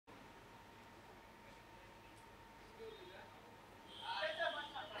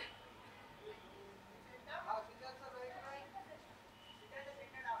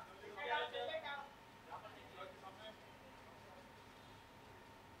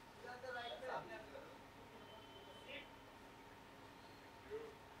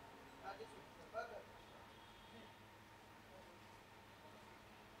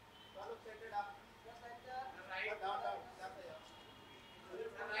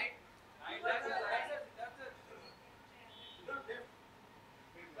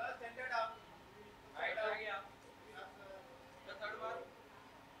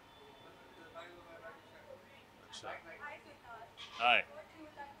Hi.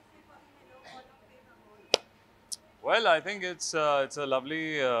 Well, I think it's a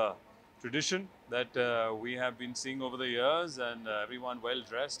lovely tradition that we have been seeing over the years, and everyone well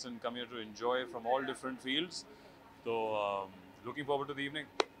dressed and come here to enjoy from all different fields. So, looking forward to the evening.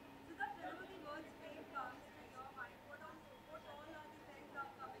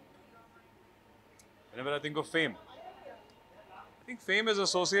 Whenever I think of fame, I think fame is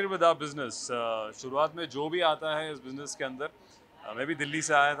associated with our business. शुरुआत में जो भी आता है इस business के अंदर, मैं भी दिल्ली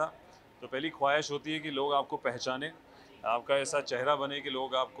से आया था, तो पहली ख्वाहिश होती है कि लोग आपको पहचाने, आपका ऐसा चेहरा बने कि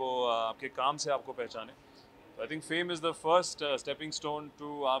लोग आपको आपके काम से आपको पहचाने. So I think fame is the first stepping stone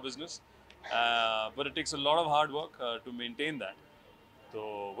to our business, but it takes a lot of hard work to maintain that. तो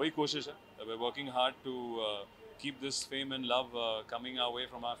वही कोशिश है. We're working hard to keep this fame and love coming our way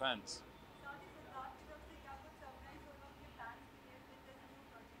from our fans.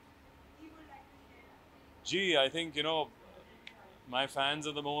 Gee, I think, my fans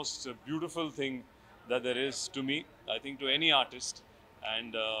are the most beautiful thing that there is to me. I think to any artist.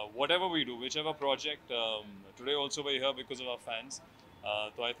 And whatever we do, whichever project, today also we're here because of our fans.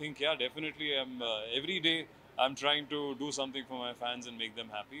 So I think, yeah, definitely every day I'm trying to do something for my fans and make them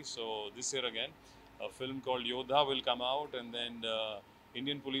happy. So this year again, a film called Yodha will come out, and then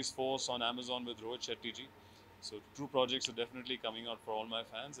Indian Police Force on Amazon with Rohit Shetty ji. So two projects are definitely coming out for all my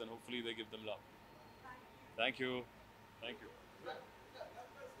fans, and hopefully they give them love. Thank you. Thank you.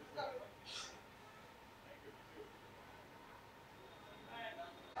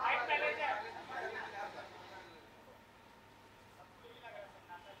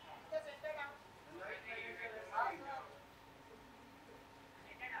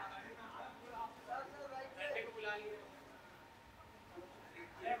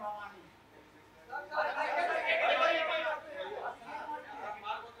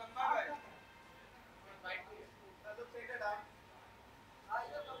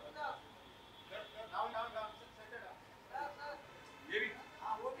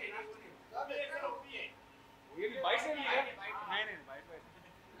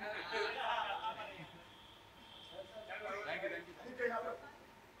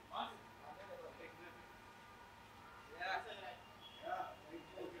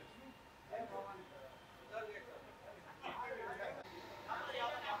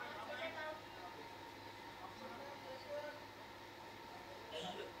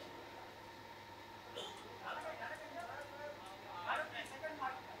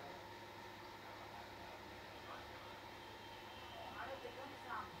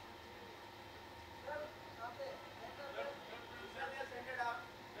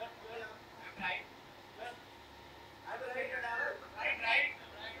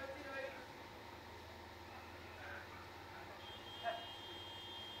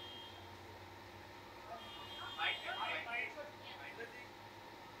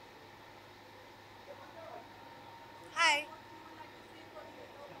 Hi.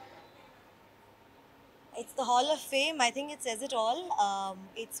 It's the Hall of Fame. I think it says it all.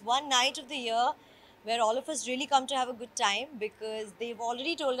 It's one night of the year where all of us really come to have a good time because they've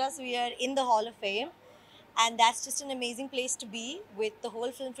already told us we are in the Hall of Fame. And that's just an amazing place to be with the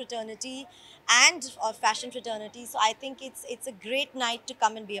whole film fraternity and fashion fraternity. So I think it's a great night to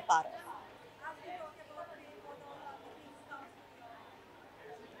come and be a part of.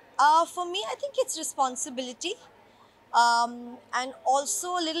 For me, I think it's responsibility and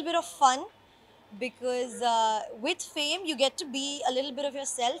also a little bit of fun because with fame, you get to be a little bit of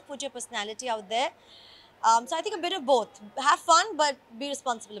yourself, put your personality out there. So I think a bit of both. Have fun, but be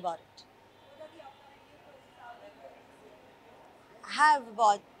responsible about it. I have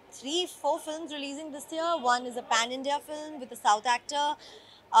about 3, 4 films releasing this year. One is a pan-India film with a South actor.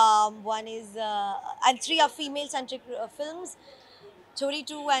 One is, and 3 are female-centric films. Chori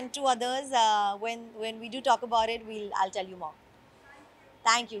 2 and 2 others. When we do talk about it, I'll tell you more.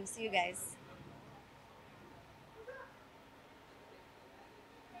 Thank you. See you guys.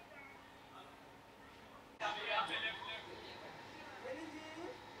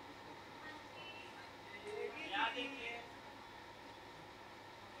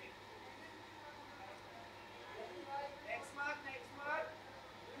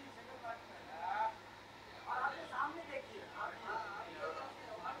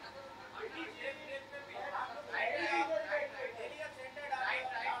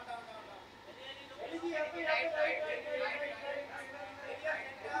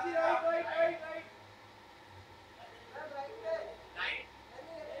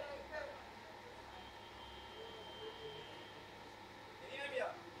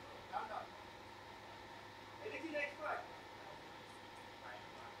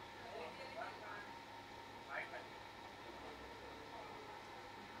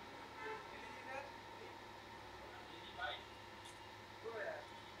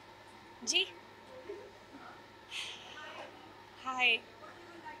 Ji. Hi.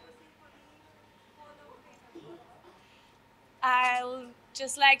 I'll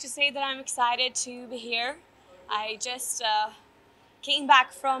just like to say that I'm excited to be here. I just came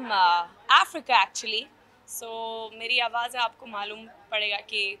back from Africa actually. So मेरी आवाज़ आपको मालूम पड़ेगा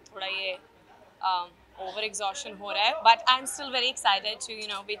कि थोड़ा ये over exhaustion हो रहा है. But I'm still very excited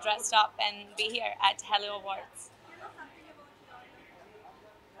to be dressed up and be here at Hello Awards.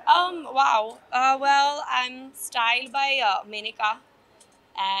 Wow. Well, I'm styled by Menika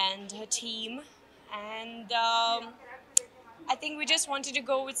and her team, and I think we just wanted to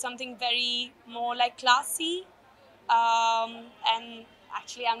go with something very more like classy. And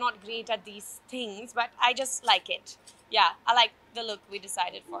actually, I'm not great at these things, but I just like it. Yeah, I like the look we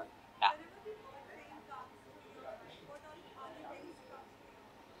decided for. Yeah.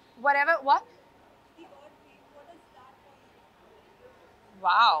 Whatever. What?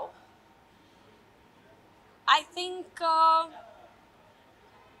 Wow. I think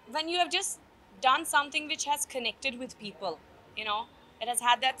when you have just done something which has connected with people, you know, it has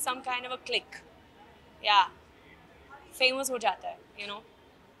had that some kind of a click. Yeah, famous ho jata hai, you know.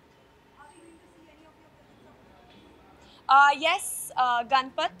 Yes,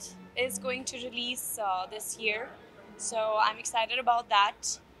 Gunpat is going to release this year, so I'm excited about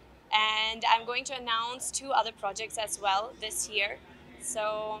that. And I'm going to announce two other projects as well this year.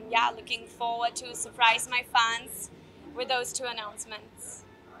 So, yeah, looking forward to surprise my fans with those two announcements.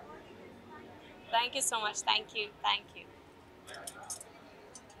 Thank you so much. Thank you. Thank you.